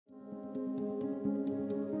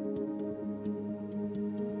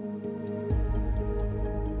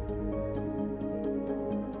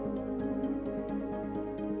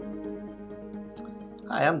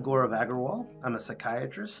Hi, I'm Gaurav Agarwal. I'm a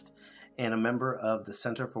psychiatrist and a member of the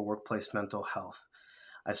Center for Workplace Mental Health.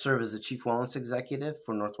 I serve as the Chief Wellness Executive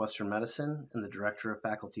for Northwestern Medicine and the Director of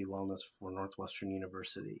Faculty Wellness for Northwestern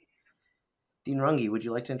University. Dean Runge, would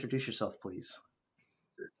you like to introduce yourself, please?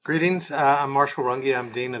 Greetings. I'm Marshall Runge.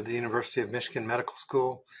 I'm Dean of the University of Michigan Medical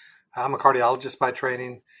School. I'm a cardiologist by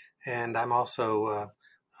training, and I'm also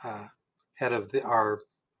head of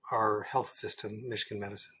our health system, Michigan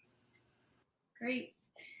Medicine. Great.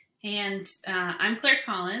 And I'm Claire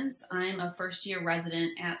Collins. I'm a first-year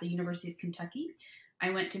resident at the University of Kentucky.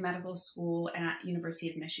 I went to medical school at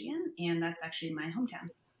University of Michigan, and that's actually my hometown.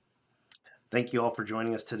 Thank you all for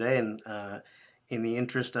joining us today. And in the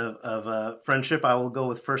interest of friendship, I will go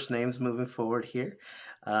with first names moving forward here.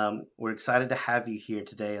 We're excited to have you here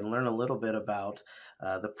today and learn a little bit about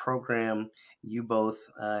the program you both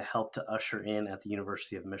helped to usher in at the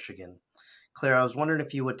University of Michigan. Claire, I was wondering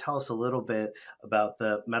if you would tell us a little bit about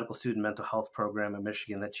the medical student mental health program at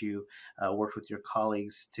Michigan that you worked with your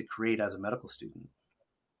colleagues to create as a medical student.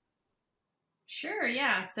 Sure,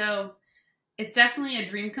 yeah. So it's definitely a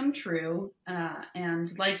dream come true.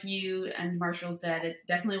 And like you and Marshall said, it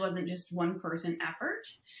definitely wasn't just one person effort,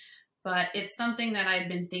 but it's something that I've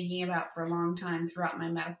been thinking about for a long time throughout my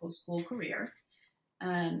medical school career.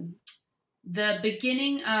 The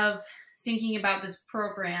beginning of thinking about this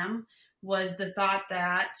program was the thought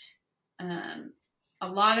that a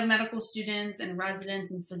lot of medical students and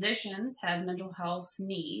residents and physicians have mental health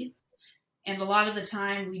needs. And a lot of the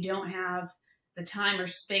time we don't have the time or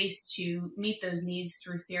space to meet those needs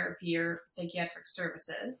through therapy or psychiatric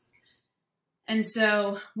services. And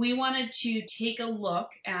so we wanted to take a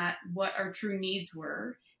look at what our true needs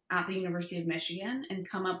were at the University of Michigan and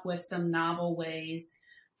come up with some novel ways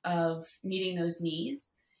of meeting those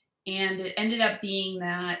needs. And it ended up being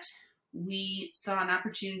that we saw an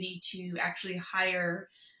opportunity to actually hire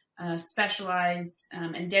specialized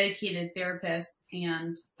and dedicated therapists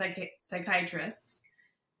and psychiatrists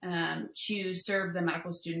to serve the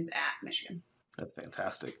medical students at Michigan. That's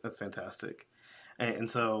fantastic. That's fantastic. And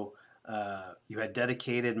so you had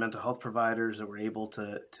dedicated mental health providers that were able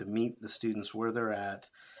to meet the students where they're at,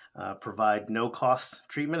 provide no-cost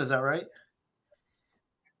treatment. Is that right?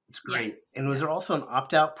 It's great. Yes. And was there also an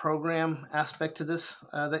opt-out program aspect to this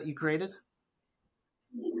that you created?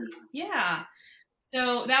 Yeah.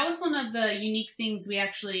 So that was one of the unique things we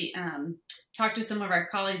actually talked to some of our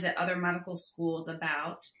colleagues at other medical schools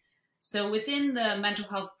about. So within the mental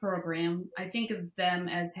health program, I think of them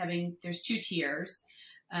as having, there's two tiers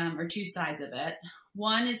or two sides of it.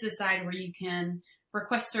 One is the side where you can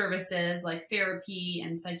request services like therapy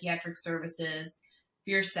and psychiatric services for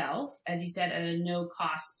yourself, as you said, at a no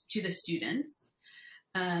cost to the students.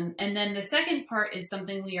 And then the second part is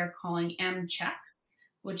something we are calling MChecks,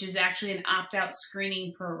 which is actually an opt-out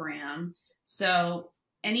screening program. So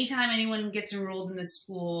anytime anyone gets enrolled in the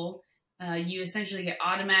school, you essentially get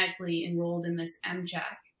automatically enrolled in this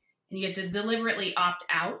MCheck, and you have to deliberately opt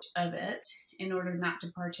out of it in order not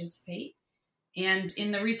to participate. And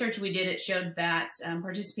in the research we did, it showed that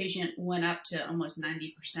participation went up to almost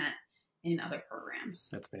 90% in other programs.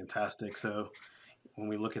 That's fantastic. So when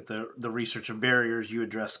we look at the research of barriers, you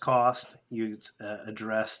addressed cost, you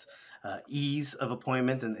addressed ease of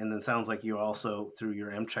appointment, and it sounds like you're also, through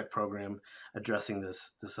your MCheck program, addressing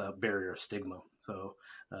this barrier of stigma. So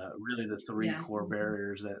really the three core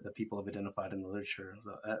barriers that people have identified in the literature.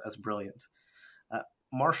 So that's brilliant.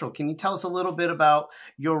 Marshall, can you tell us a little bit about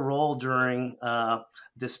your role during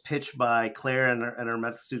this pitch by Claire and her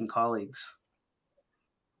medical student colleagues?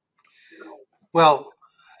 Well,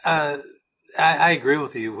 I agree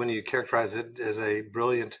with you when you characterize it as a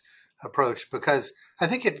brilliant approach, because I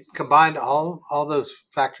think it combined all those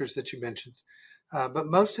factors that you mentioned, but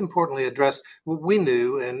most importantly addressed what we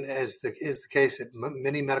knew, and as is the case at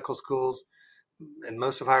many medical schools and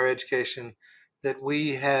most of higher education, that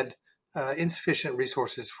we had insufficient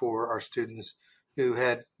resources for our students who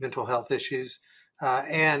had mental health issues,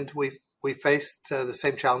 and we faced the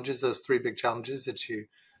same challenges, those three big challenges that you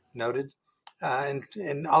noted.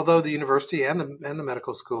 And although the university and the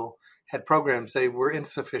medical school had programs, they were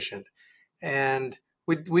insufficient. And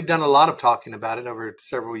we'd done a lot of talking about it over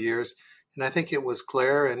several years. And I think it was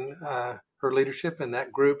Claire and her leadership in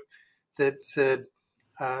that group that said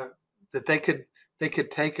that they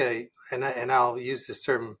could take and I'll use this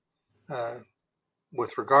term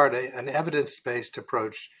with regard, an evidence-based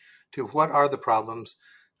approach to what are the problems,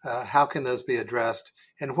 how can those be addressed,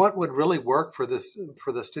 and what would really work for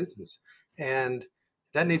the students. And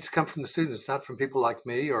that needs to come from the students, not from people like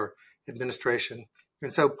me or administration.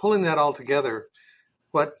 And so pulling that all together,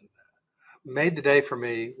 what made the day for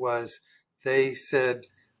me was they said,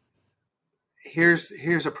 here's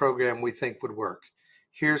a program we think would work.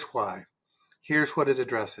 Here's why. Here's what it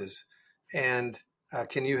addresses. And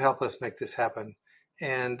can you help us make this happen?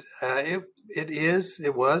 And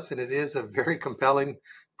it was, and it is a very compelling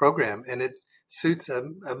program, and it suits a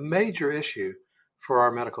major issue for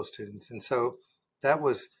our medical students. And so that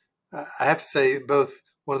was, I have to say, both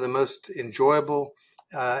one of the most enjoyable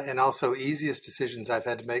and also easiest decisions I've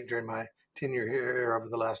had to make during my tenure here over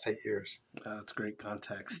the last 8 years. That's great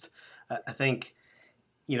context. I think,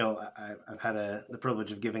 I've had the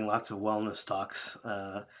privilege of giving lots of wellness talks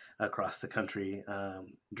across the country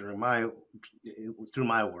through my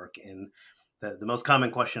work, and the most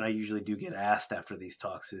common question I usually do get asked after these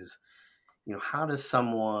talks is, how does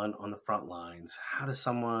someone on the front lines, how does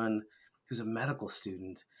someone who's a medical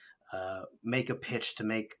student make a pitch to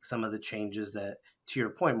make some of the changes that, to your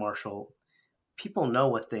point, Marshall, people know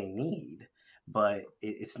what they need, but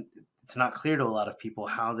it's not clear to a lot of people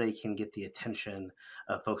how they can get the attention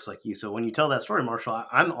of folks like you. So when you tell that story, Marshall,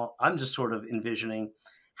 I'm just sort of envisioning,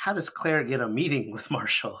 how does Claire get a meeting with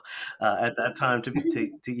Marshall at that time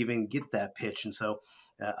to even get that pitch? And so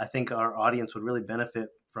I think our audience would really benefit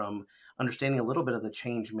from understanding a little bit of the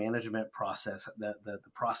change management process, the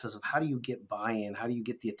process of how do you get buy-in, how do you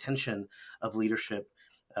get the attention of leadership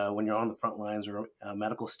when you're on the front lines or a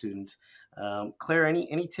medical student. Claire,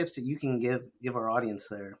 any tips that you can give our audience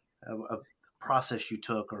there of the process you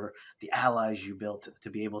took or the allies you built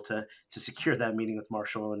to be able to secure that meeting with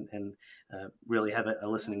Marshall and really have a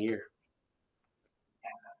listening ear?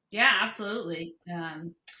 Yeah, absolutely.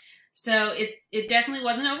 So it definitely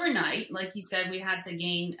wasn't overnight. Like you said, we had to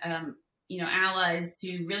gain, allies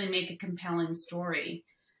to really make a compelling story.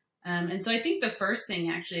 And so I think the first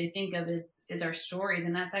thing actually I think of is our stories.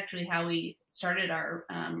 And that's actually how we started our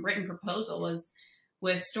written proposal, was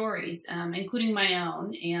with stories, including my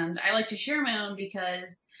own. And I like to share my own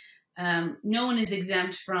because no one is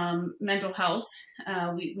exempt from mental health.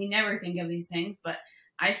 We never think of these things, but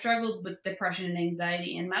I struggled with depression and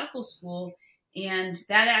anxiety in medical school. And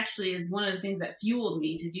that actually is one of the things that fueled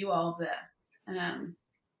me to do all of this.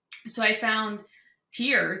 So I found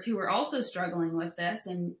peers who were also struggling with this,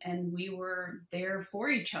 and we were there for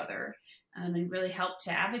each other and really helped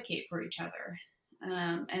to advocate for each other.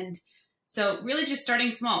 And so really just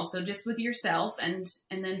starting small. So just with yourself and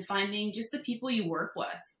then finding just the people you work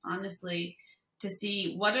with, honestly, to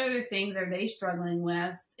see what other things are they struggling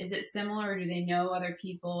with. Is it similar? Do they know other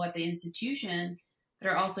people at the institution that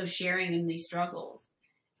are also sharing in these struggles?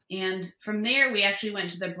 And from there, we actually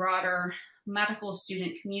went to the broader medical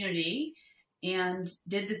student community and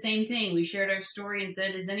did the same thing. We shared our story and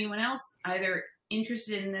said, is anyone else either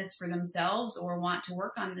interested in this for themselves or want to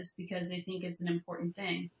work on this because they think it's an important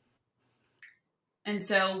thing? And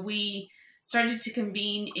so we started to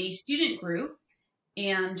convene a student group.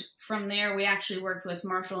 And from there, we actually worked with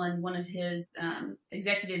Marshall and one of his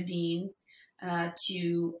executive deans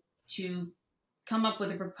to come up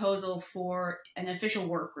with a proposal for an official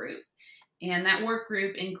work group. And that work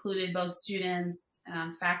group included both students,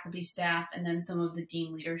 faculty, staff, and then some of the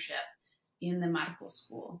dean leadership in the medical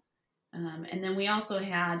school. And then we also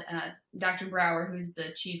had Dr. Brower, who's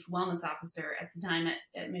the chief wellness officer at the time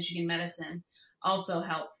at Michigan Medicine, also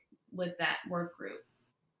help with that work group.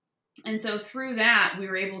 And so through that, we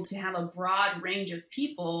were able to have a broad range of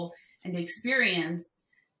people and experience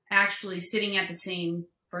actually sitting at the same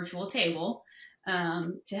virtual table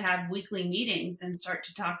to have weekly meetings and start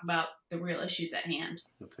to talk about the real issues at hand.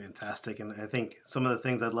 That's fantastic. And I think some of the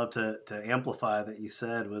things I'd love to amplify that you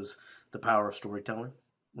said was the power of storytelling,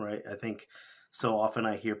 right? I think so often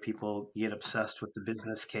I hear people get obsessed with the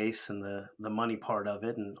business case and the money part of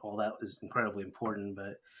it, and all that is incredibly important,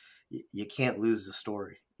 but you can't lose the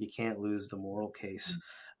story. You can't lose the moral case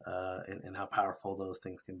and how powerful those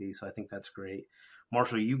things can be. So I think that's great.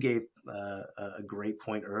 Marshall, you gave a great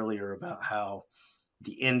point earlier about how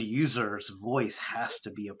the end user's voice has to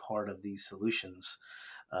be a part of these solutions,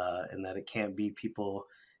 and that it can't be people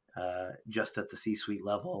just at the C-suite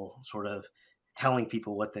level sort of telling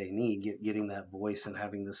people what they need, getting that voice and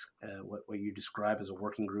having this, what you describe as a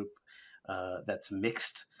working group that's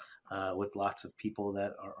mixed with lots of people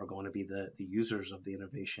that are going to be the users of the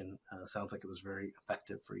innovation. Sounds like it was very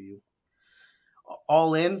effective for you.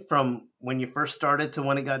 All in, from when you first started to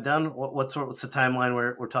when it got done, what's the timeline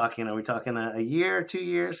we're talking? Are we talking a year, 2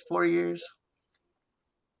 years, 4 years?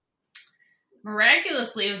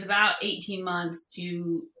 Miraculously, it was about 18 months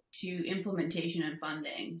to implementation and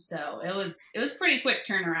funding. So it was pretty quick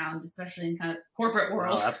turnaround, especially in kind of corporate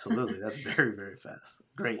world. Oh, absolutely. That's very, very fast.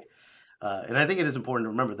 Great. And I think it is important to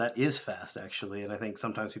remember that is fast, actually. And I think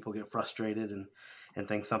sometimes people get frustrated and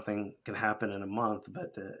think something can happen in a month,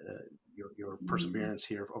 but your perseverance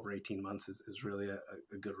here over 18 months is really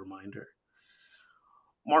a good reminder.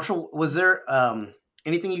 Marshall, was there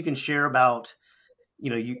anything you can share about,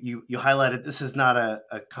 you highlighted this is not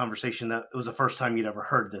a conversation that it was the first time you'd ever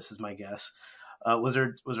heard this, is my guess. Was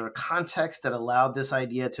there a context that allowed this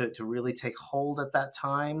idea to really take hold at that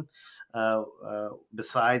time?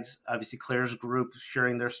 Besides obviously Claire's group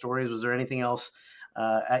sharing their stories, was there anything else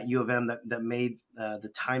at U of M that made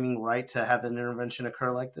the timing right to have an intervention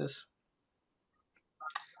occur like this?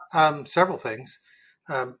 Several things.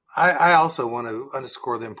 I also want to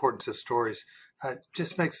underscore the importance of stories.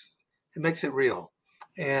 Just makes it real,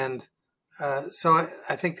 and so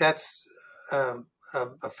I think that's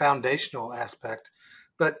a foundational aspect.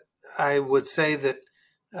 But I would say that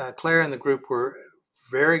Claire and the group were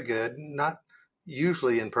very good, not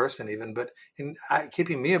usually in person even, but in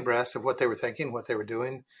keeping me abreast of what they were thinking, what they were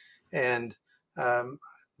doing, and um,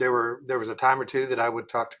 there was a time or two that I would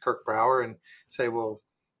talk to Kirk Brower and say, well,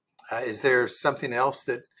 is there something else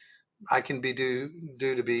that I can do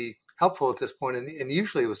to be helpful at this point? And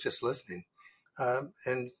usually it was just listening.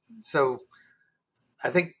 And so I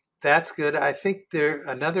think that's good. I think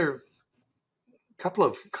another couple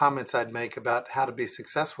of comments I'd make about how to be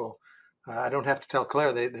successful. I don't have to tell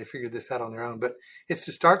Claire, they figured this out on their own, but it's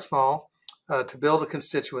to start small, to build a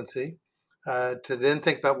constituency, to then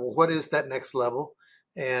think about, well, what is that next level?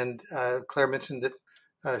 And Claire mentioned that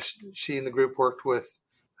she and the group worked with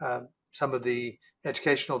some of the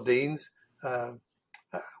educational deans.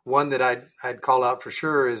 One that I'd call out for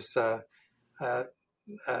sure is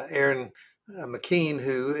Erin McKean,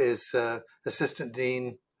 who is assistant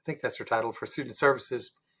dean. I think that's her title for student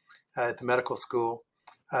services at the medical school.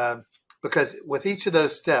 Because with each of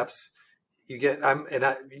those steps, you get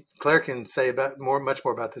Claire can say much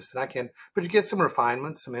more about this than I can, but you get some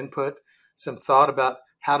refinement, some input, some thought about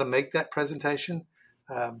how to make that presentation.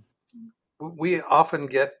 We often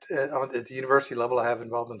get at the university level, I have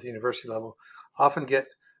involvement at the university level, often get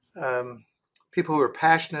people who are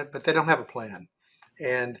passionate, but they don't have a plan.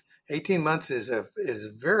 And 18 months is a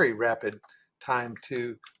very rapid time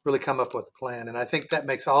to really come up with a plan. And I think that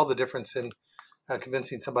makes all the difference in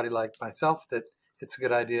convincing somebody like myself that it's a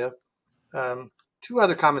good idea. Two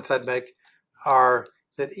other comments I'd make are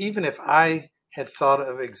that even if I had thought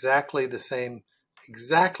of exactly the same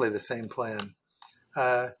plan,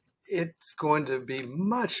 it's going to be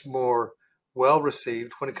much more well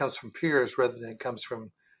received when it comes from peers rather than it comes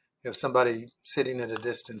from somebody sitting at a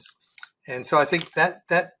distance. And so I think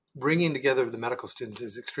that bringing together the medical students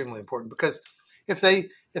is extremely important, because if they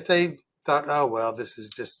thought, oh well, this is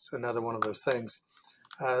just another one of those things,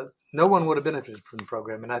 no one would have benefited from the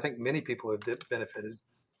program, and I think many people have benefited.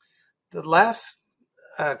 The last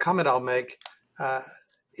comment I'll make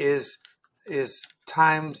is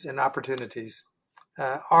times and opportunities.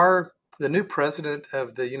 The new president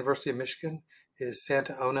of the University of Michigan is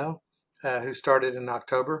Santa Ono, who started in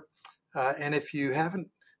October. And if you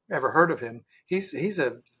haven't ever heard of him, he's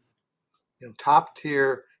a top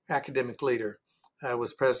tier academic leader.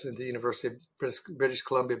 Was president of the University of British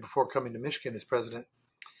Columbia before coming to Michigan as president.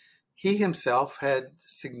 He himself had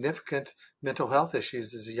significant mental health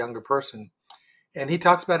issues as a younger person, and he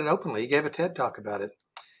talks about it openly. He gave a TED talk about it.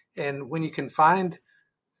 And when you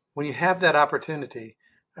have that opportunity,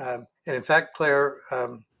 and in fact, Claire,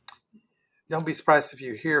 don't be surprised if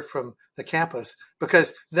you hear from the campus,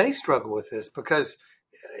 because they struggle with this, because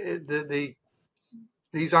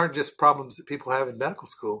these aren't just problems that people have in medical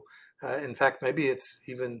school. In fact, maybe it's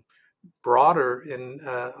even broader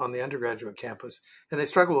on the undergraduate campus, and they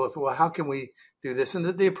struggle with, well, how can we do this? And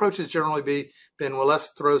the approach has generally been, well, let's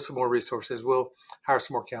throw some more resources. We'll hire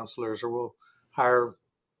some more counselors, or we'll hire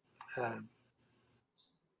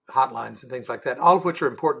hotlines and things like that, all of which are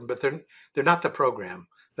important, but they're not the program.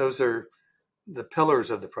 Those are the pillars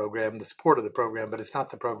of the program, the support of the program, but it's not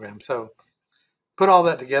the program. So put all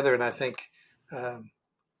that together, and I think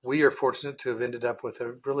we are fortunate to have ended up with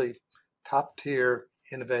a really top tier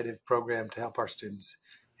innovative program to help our students.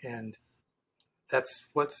 And that's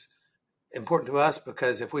what's important to us,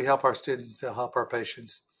 because if we help our students, they'll help our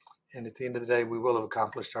patients. And at the end of the day, we will have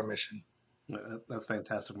accomplished our mission. That's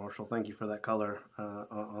fantastic, Marshall. Thank you for that color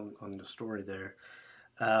on the story there.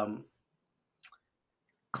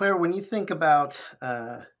 Claire, when you think about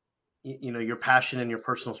your passion and your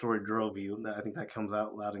personal story drove you, I think that comes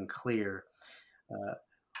out loud and clear.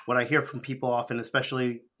 What I hear from people often,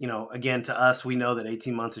 especially, again, to us, we know that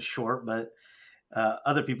 18 months is short, but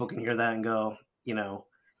other people can hear that and go,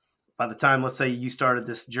 by the time, let's say you started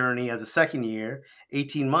this journey as a second year,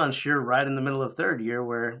 18 months, you're right in the middle of third year,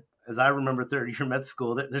 where as I remember third year med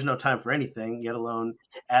school, there's no time for anything, let alone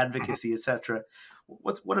advocacy, etc.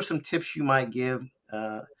 What are some tips you might give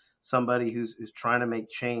somebody who's trying to make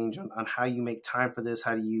change on how you make time for this?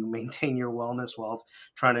 How do you maintain your wellness while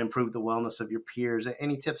trying to improve the wellness of your peers?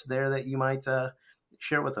 Any tips there that you might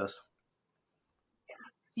share with us?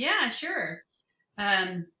 Yeah, sure.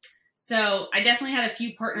 So I definitely had a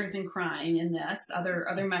few partners in crime in this, other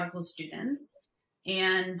medical students,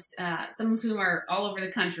 and some of whom are all over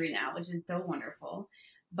the country now, which is so wonderful.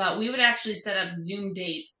 But we would actually set up Zoom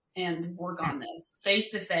dates and work on this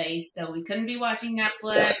face to face. So we couldn't be watching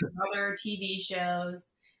Netflix or other TV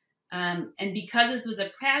shows. And because this was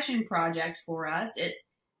a passion project for us,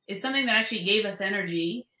 it's something that actually gave us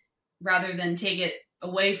energy rather than take it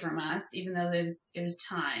away from us, even though it was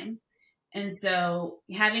time. And so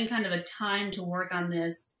having kind of a time to work on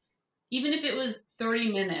this, even if it was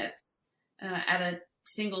 30 minutes at a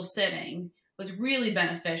single sitting, was really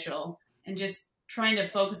beneficial. And just trying to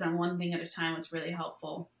focus on one thing at a time was really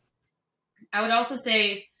helpful. I would also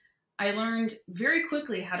say I learned very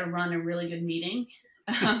quickly how to run a really good meeting.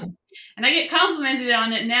 And I get complimented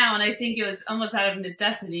on it now, and I think it was almost out of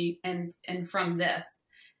necessity and from this.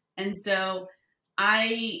 And so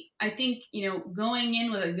I think, going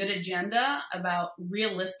in with a good agenda about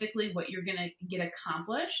realistically what you're going to get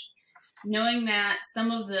accomplished, knowing that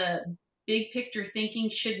some of the big picture thinking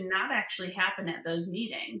should not actually happen at those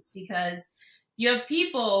meetings, because you have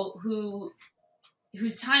people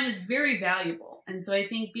whose time is very valuable. And so I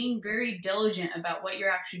think being very diligent about what you're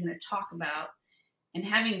actually going to talk about and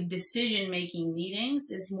having decision-making meetings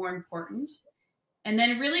is more important. And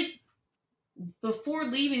then really, before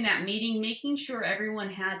leaving that meeting, making sure everyone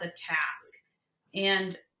has a task.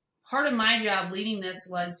 And part of my job leading this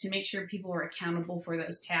was to make sure people were accountable for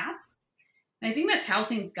those tasks. And I think that's how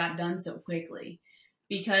things got done so quickly,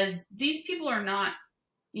 because these people are not,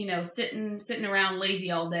 sitting around lazy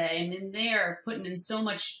all day. I mean, they are putting in so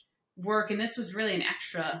much work, and this was really an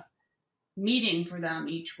extra meeting for them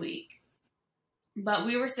each week. But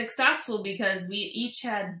we were successful because we each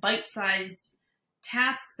had bite-sized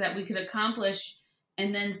tasks that we could accomplish.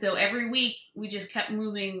 And then so every week we just kept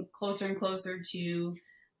moving closer and closer to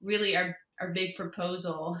really our big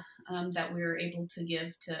proposal that we were able to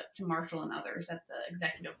give to Marshall and others at the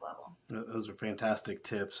executive level. Those are fantastic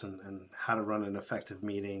tips, and how to run an effective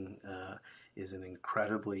meeting is an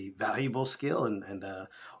incredibly valuable skill, and a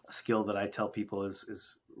skill that I tell people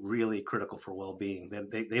is really critical for well-being.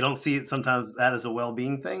 They don't see it sometimes that as a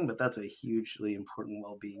well-being thing, but that's a hugely important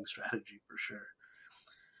well-being strategy for sure.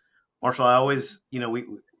 Marshall, I always,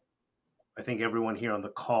 I think everyone here on the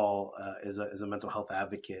call is a mental health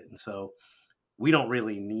advocate, and so we don't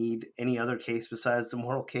really need any other case besides the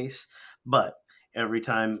moral case. But every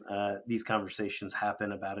time these conversations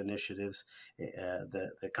happen about initiatives,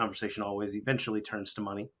 the conversation always eventually turns to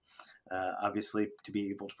money. Obviously, to be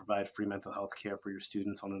able to provide free mental health care for your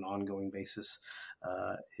students on an ongoing basis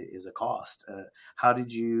is a cost. How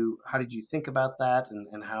did you think about that,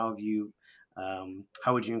 and how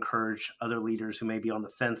would you encourage other leaders who may be on the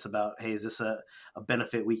fence about, hey, is this a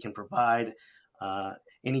benefit we can provide?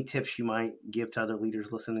 Any tips you might give to other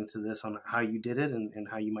leaders listening to this on how you did it, and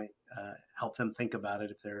how you might help them think about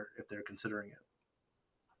it if they're considering it?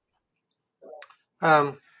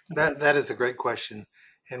 That is a great question,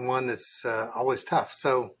 and one that's always tough.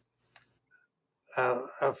 So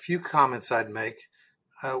a few comments I'd make.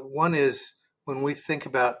 One is, when we think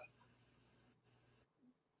about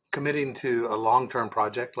committing to a long-term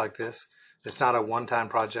project like this, it's not a one-time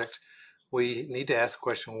project. We need to ask the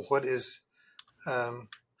question: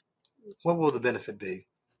 what will the benefit be?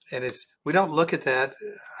 And we don't look at that.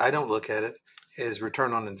 I don't look at it as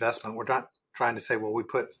return on investment. We're not trying to say, well, we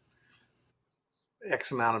put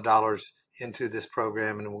X amount of dollars into this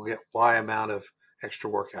program and we'll get Y amount of extra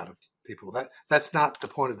work out of people. That's not the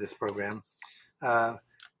point of this program.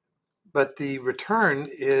 But the return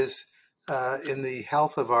is in the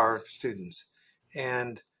health of our students.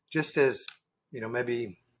 And just as,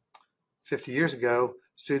 maybe 50 years ago,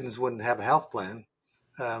 students wouldn't have a health plan,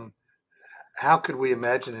 how could we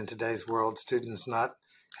imagine in today's world students not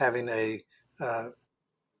having the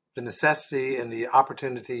necessity and the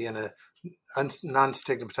opportunity in a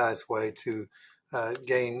non-stigmatized way to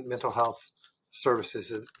gain mental health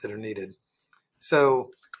services that are needed?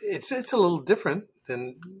 So it's a little different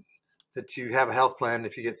than that you have a health plan.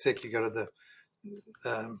 If you get sick, you go to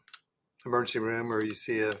the emergency room or you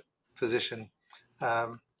see a physician.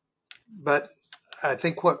 But I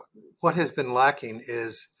think what has been lacking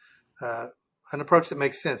is an approach that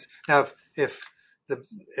makes sense. Now, if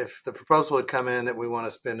the proposal had come in that we want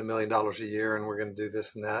to spend $1 million a year and we're going to do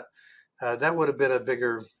this and that, that would have been a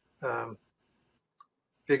bigger um,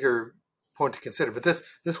 bigger point to consider. But this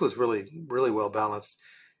was really well balanced.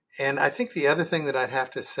 And I think the other thing that I'd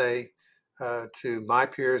have to say to my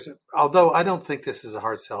peers, although I don't think this is a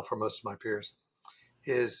hard sell for most of my peers,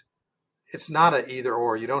 is it's not an either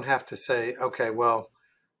or. You don't have to say, okay, well,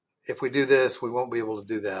 if we do this, we won't be able to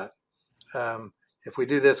do that. If we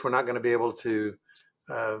do this, we're not going to be able to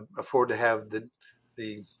afford to have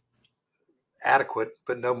the adequate,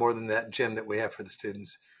 but no more than that gym that we have for the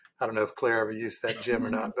students. I don't know if Claire ever used that gym or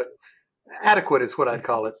not, but adequate is what I'd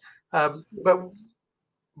call it. But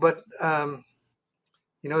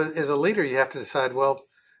you know, as a leader, you have to decide, well,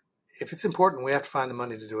 if it's important, we have to find the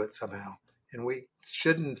money to do it somehow. And we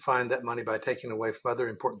shouldn't find that money by taking away from other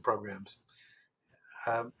important programs.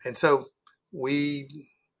 And so we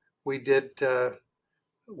did find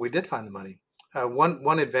the money.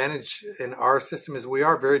 One advantage in our system is we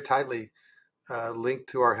are very tightly linked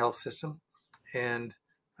to our health system, and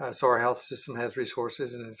so our health system has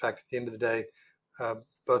resources. And in fact, at the end of the day,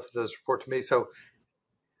 both of those report to me. So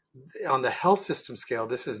on the health system scale,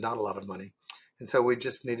 this is not a lot of money, and so we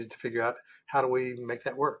just needed to figure out how do we make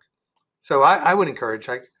that work. So I would encourage.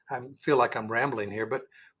 I feel like I'm rambling here, but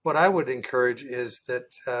what I would encourage is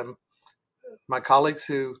that my colleagues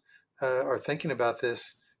who are thinking about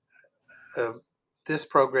this, this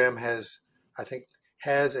program I think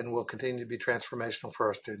has and will continue to be transformational for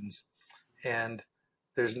our students. And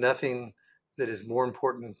there's nothing that is more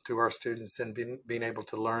important to our students than being able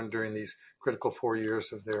to learn during these critical 4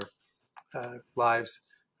 years of their lives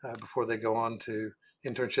before they go on to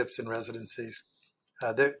internships and residencies.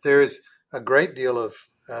 There is a great deal of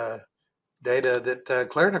data that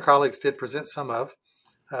Claire and her colleagues did present some of,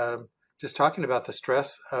 just talking about the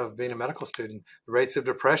stress of being a medical student, the rates of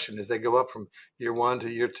depression as they go up from year 1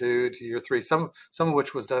 to year 2 to year 3, some of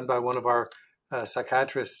which was done by one of our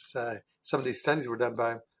psychiatrists. Some of these studies were done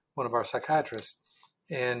by one of our psychiatrists.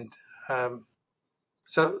 And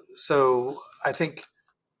so I think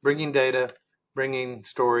bringing data, bringing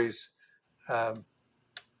stories,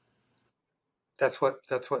 that's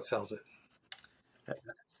what sells it.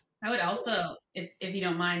 I would also, if you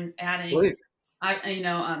don't mind adding, Please. I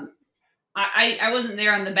wasn't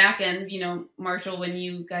there on the back end, Marshall, when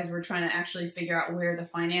you guys were trying to actually figure out where the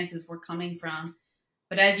finances were coming from.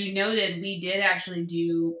 But as you noted, we did actually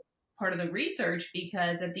do part of the research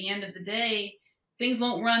because at the end of the day, things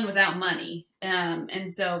won't run without money.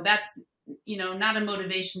 And so that's, not a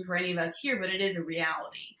motivation for any of us here, but it is a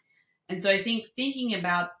reality. And so I think thinking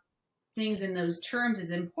about things in those terms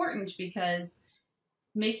is important because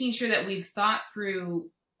making sure that we've thought through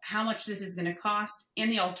how much this is going to cost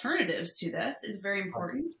and the alternatives to this is very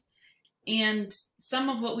important. And some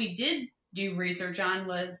of what we did do research on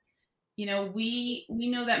was, we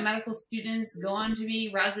know that medical students go on to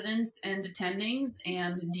be residents and attendings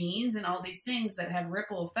and deans and all these things that have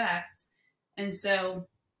ripple effects. And so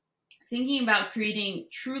thinking about creating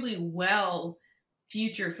truly well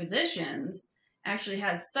future physicians actually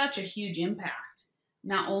has such a huge impact,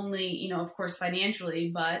 not only, of course,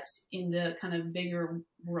 financially, but in the kind of bigger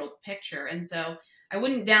world picture. And so I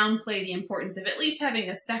wouldn't downplay the importance of at least having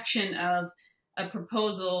a section of a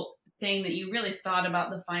proposal saying that you really thought about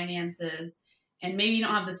the finances and maybe you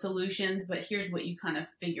don't have the solutions, but here's what you kind of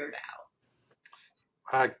figured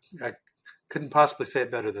out. I couldn't possibly say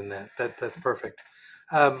it better than that. That's perfect.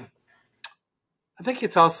 I think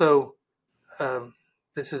it's also,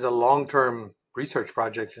 this is a long-term research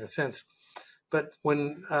project in a sense, but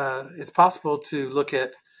when it's possible to look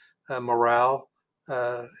at morale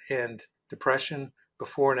and depression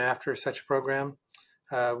before and after such a program,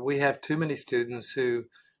 we have too many students who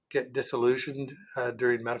get disillusioned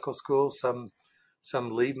during medical school. Some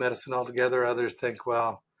leave medicine altogether. Others think,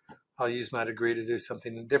 well, I'll use my degree to do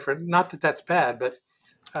something different. Not that that's bad, but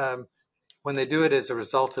when they do it as a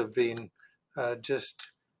result of being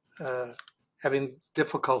having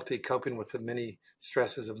difficulty coping with the many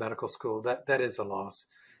stresses of medical school, that is a loss.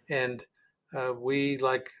 And we,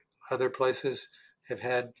 like other places, have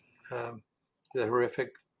had the horrific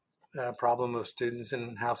problem of students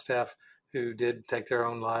and house staff who did take their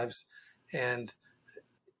own lives. And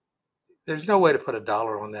there's no way to put a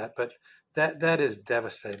dollar on that, but that is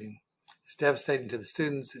devastating. It's devastating to the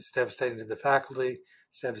students. It's devastating to the faculty.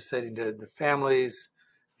 It's devastating to the families.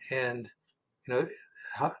 And,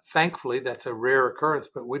 thankfully that's a rare occurrence,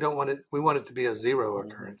 but we don't want it. We want it to be a zero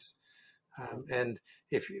occurrence. And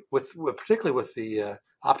particularly with the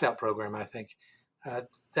opt-out program, I think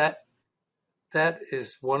that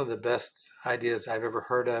is one of the best ideas I've ever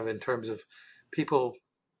heard of in terms of people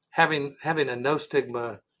having a no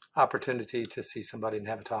stigma opportunity to see somebody and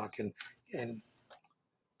have a talk and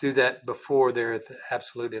do that before they're at the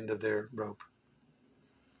absolute end of their rope.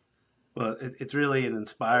 Well, it's really an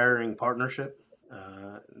inspiring partnership.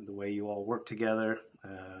 The way you all work together,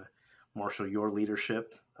 Marshall, your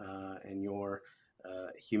leadership and your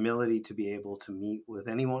humility to be able to meet with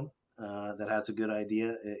anyone that has a good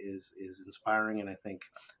idea is inspiring, and I think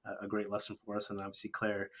a great lesson for us. And obviously,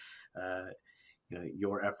 Claire,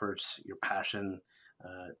 your efforts, your passion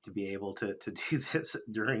to be able to do this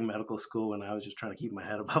during medical school when I was just trying to keep my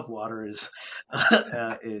head above water is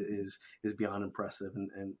beyond impressive.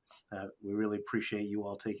 And we really appreciate you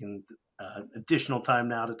all taking additional time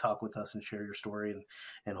now to talk with us and share your story,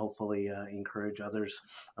 and hopefully encourage others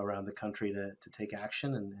around the country to take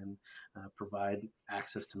action and provide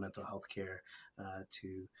access to mental health care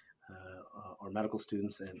to our medical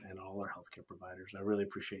students and all our healthcare providers. I really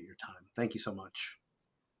appreciate your time. Thank you so much.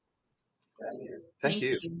 Thank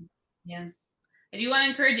you. Yeah. I do want to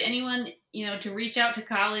encourage anyone, to reach out to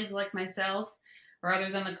colleagues like myself or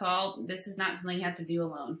others on the call. This is not something you have to do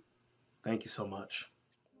alone. Thank you so much.